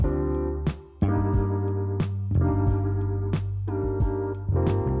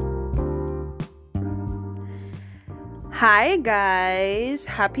Hi guys,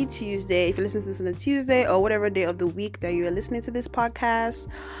 happy Tuesday. If you're listening to this on a Tuesday or whatever day of the week that you are listening to this podcast,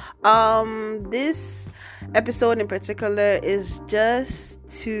 this episode in particular is just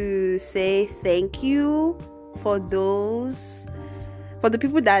to say thank you for the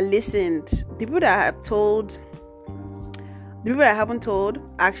people that listened, the people that I haven't told,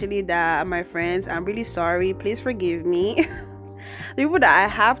 actually, that are my friends. I'm really sorry. Please forgive me. The people that I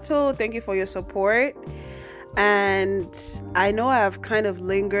have told, thank you for your support. And I know I've kind of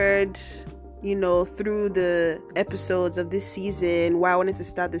lingered, through the episodes of this season, why I wanted to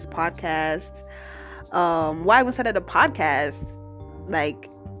start this podcast. Why I even started a podcast.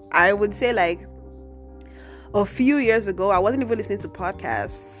 I would say a few years ago, I wasn't even listening to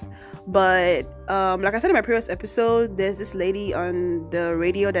podcasts. But like I said in my previous episode, there's this lady on the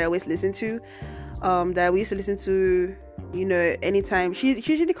radio that I always listen to, that we used to listen to, anytime. She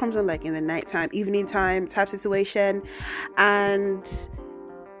usually comes on in the nighttime, evening time type situation. And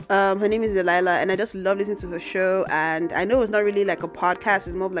her name is Delilah, and I just love listening to her show. And I know it's not really like a podcast,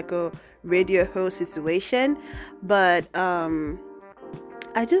 it's more of like a radio host situation, but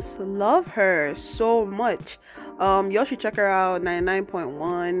I just love her so much. Y'all should check her out.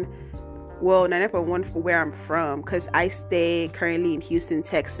 99.1 for where I'm from, because I stay currently in Houston,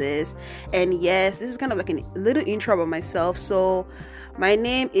 Texas. And yes, this is kind of like a little intro about myself. So my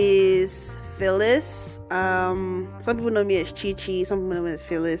name is Phyllis. Some people know me as Chi, some people know me as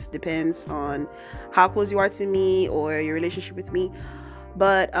Phyllis, depends on how close you are to me or your relationship with me.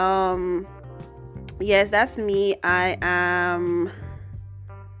 But yes, that's me. I am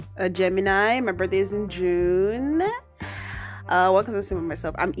a Gemini. My birthday is in June. What can I say about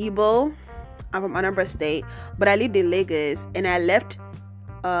myself? I'm Igbo. I'm from Anambra State, but I lived in Lagos, and I left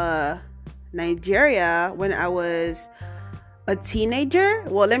Nigeria when I was a teenager.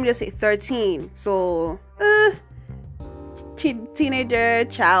 Well, let me just say 13. So teenager,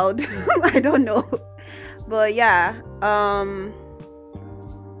 child. I don't know, but yeah.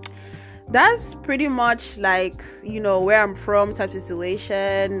 That's pretty much where I'm from type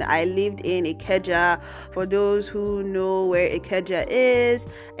situation. I lived in Ikeja, for those who know where Ikeja is,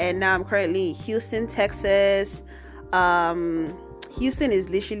 and now I'm currently in Houston, Texas. Houston is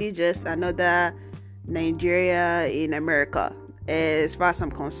literally just another Nigeria in America, as far as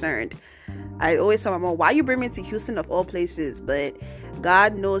I'm concerned. I always tell my mom, why you bring me to Houston of all places? But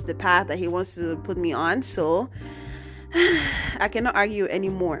God knows the path that He wants to put me on, so I cannot argue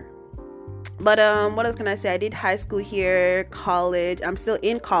anymore. But what else can I say? I did high school here, college. I'm still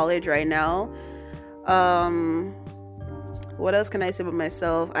in college right now. What else can I say about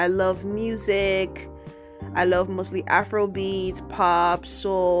myself? I love music. I love mostly Afrobeats, pop,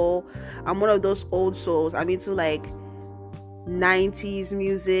 soul. I'm one of those old souls. I'm into 90s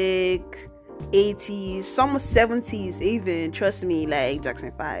music, 80s, some 70s even. Trust me,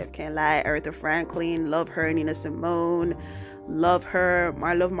 Jackson 5, can't lie. Aretha Franklin, love her. Nina Simone, love her.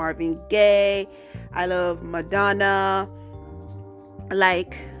 I love Marvin Gaye. I love Madonna.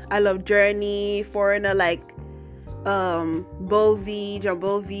 I love Journey, Foreigner, John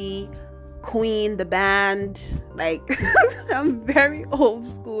Bovi, Queen, the band. I'm very old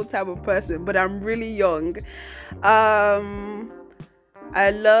school type of person, but I'm really young. I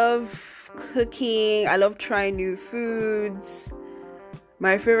love cooking. I love trying new foods.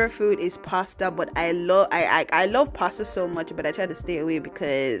 My favorite food is pasta, but I love pasta so much, but I try to stay away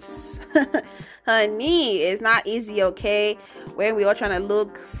because, honey, it's not easy, okay? When we all trying to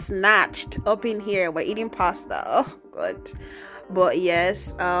look snatched up in here, we're eating pasta. Oh, God. But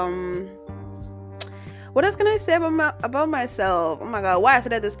yes, what else can I say about myself? Oh my God, why I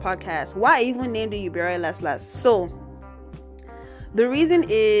started this podcast? Why I even named it Ubera Last? So, the reason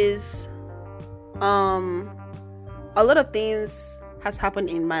is, a lot of things has happened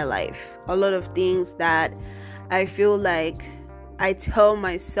in my life. A lot of things that I feel like I tell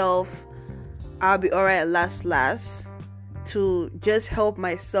myself I'll be alright at last to just help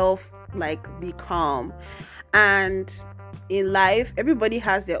myself be calm. And in life, everybody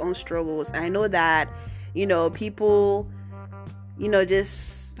has their own struggles. I know that people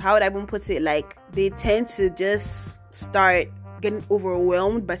just, how would I even put it, they tend to just start getting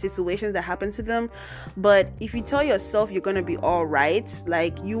overwhelmed by situations that happen to them. But if you tell yourself you're gonna be all right,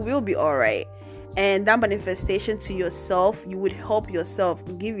 you will be all right. And that manifestation to yourself, you would help yourself,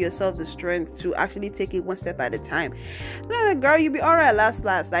 give yourself the strength to actually take it one step at a time. Girl, you'll be all right last.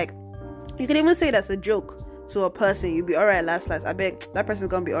 You can even say that's a joke to a person. You'll be all right last. I bet that person's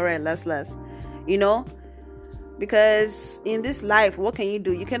gonna be all right last. Because in this life, what can you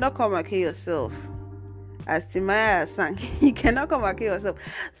do? You cannot come and kill yourself. As Timaya sang, you cannot come and kill yourself.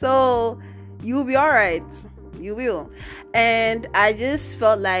 So you'll be all right. You will. And I just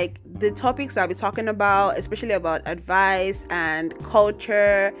felt like the topics I'll be talking about, especially about advice and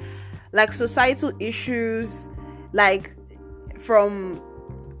culture, like societal issues, like from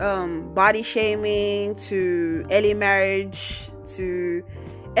body shaming to early marriage to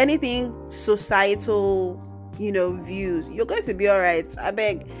anything societal, views, you're going to be all right. I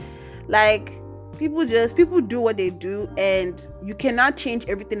beg. Like, people do what they do, and you cannot change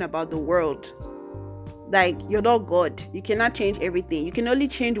everything about the world. Like, you're not God. You cannot change everything. You can only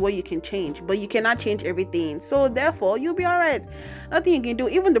change what you can change, but you cannot change everything. So therefore, you'll be all right. Nothing you can do.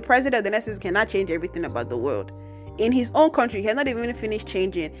 Even the president of the United States cannot change everything about the world. In his own country, he has not even finished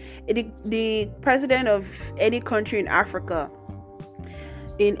changing. The president of any country in Africa,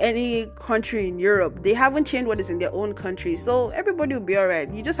 in any country in Europe, they haven't changed what is in their own country. So everybody will be all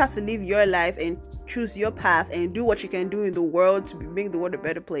right. You just have to live your life and choose your path and do what you can do in the world to make the world a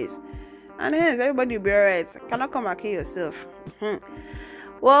better place. And hence, everybody will be all right. Cannot come and kill yourself.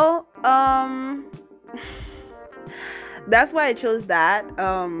 Well, that's why I chose that.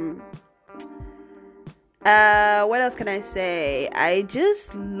 What else can I say? I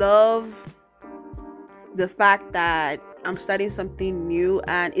just love the fact that I'm starting something new,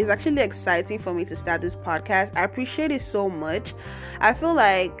 and it's actually exciting for me to start this podcast. I appreciate it so much. I feel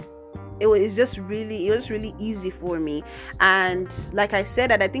like it was really easy for me. And like I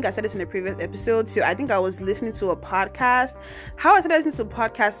said, and I think I said this in a previous episode too, I think I was listening to a podcast. How I started listening to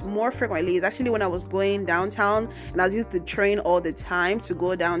podcasts more frequently is actually when I was going downtown, and I was using the train all the time to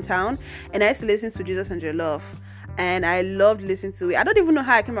go downtown, and I used to listen to Jesus and Jollof, and I loved listening to it. I don't even know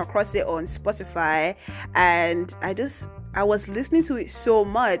how I came across it on Spotify, and I was listening to it so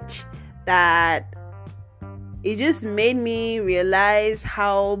much that it just made me realize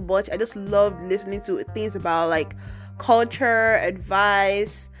how much I just loved listening to things about like culture,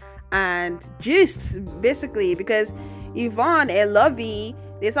 advice, and gist, basically. Because Yvonne and Lovey,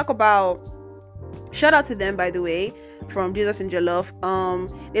 they talk about, shout out to them, by the way, from Jesus and Jollof.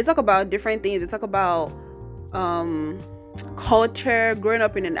 They talk about different things. They talk about culture, growing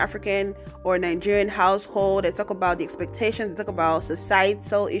up in an African or Nigerian household. They talk about the expectations. They talk about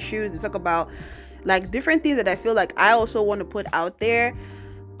societal issues. They talk about like different things that I feel like I also want to put out there,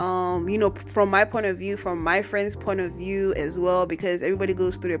 from my point of view, from my friends' point of view as well, because everybody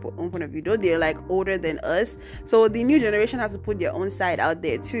goes through their own point of view, though they're like older than us. So the new generation has to put their own side out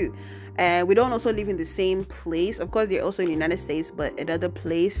there too. And we don't also live in the same place. Of course, they're also in the United States, but another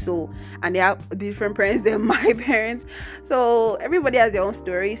place. So, and they have different parents than my parents. So everybody has their own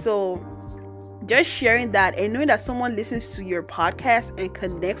story. So just sharing that and knowing that someone listens to your podcast and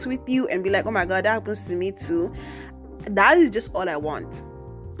connects with you and be like, oh my God, that happens to me too. That is just all I want.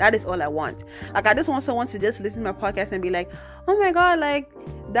 That is all I want. Like, I just want someone to just listen to my podcast and be like, oh my God, like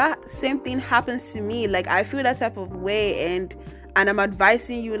that same thing happens to me. Like, I feel that type of way, and I'm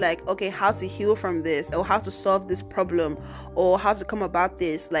advising you, like, okay, how to heal from this, or how to solve this problem, or how to come about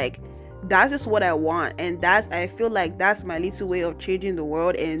this. Like, that's just what I want. And I feel like that's my little way of changing the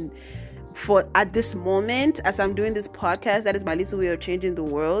world. And for at this moment, as I'm doing this podcast, that is my little way of changing the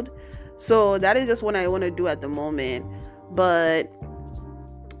world. So that is just what I want to do at the moment. But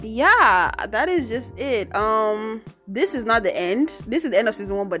yeah, that is just it. This is not the end. This is the end of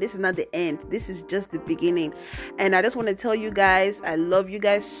season 1, but this is not the end. This is just the beginning. And I just want to tell you guys, I love you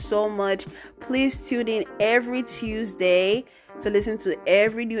guys so much. Please tune in every Tuesday to listen to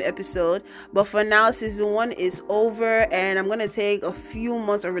every new episode. But for now, season 1 is over, and I'm gonna take a few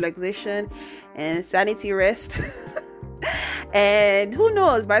months of relaxation and sanity rest. And who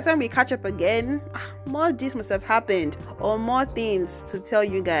knows, by the time we catch up again, more gist must have happened, or more things to tell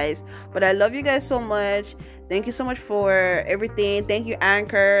you guys. But I love you guys so much. Thank you so much for everything. Thank you,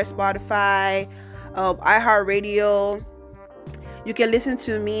 Anchor, Spotify, iHeartRadio. You can listen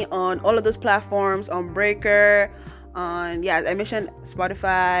to me on all of those platforms, on Breaker, on, as I mentioned,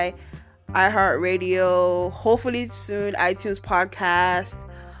 Spotify, iHeartRadio, hopefully soon iTunes podcast.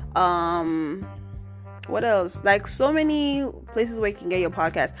 What else? Like, so many places where you can get your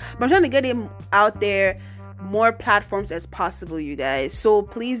podcast. But I'm trying to get it out there, more platforms as possible, you guys. So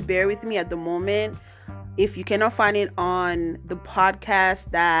please bear with me at the moment. If you cannot find it on the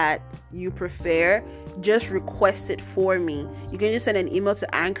podcast that you prefer, just request it for me. You can just send an email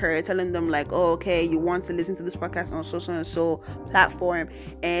to Anchor telling them like, oh, okay, you want to listen to this podcast on so and so platform,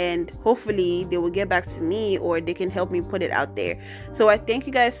 and hopefully they will get back to me, or they can help me put it out there. So I thank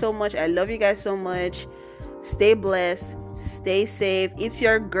you guys so much. I love you guys so much. Stay blessed, stay safe. It's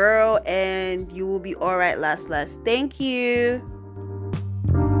your girl, and you will be all right. Last. Thank you.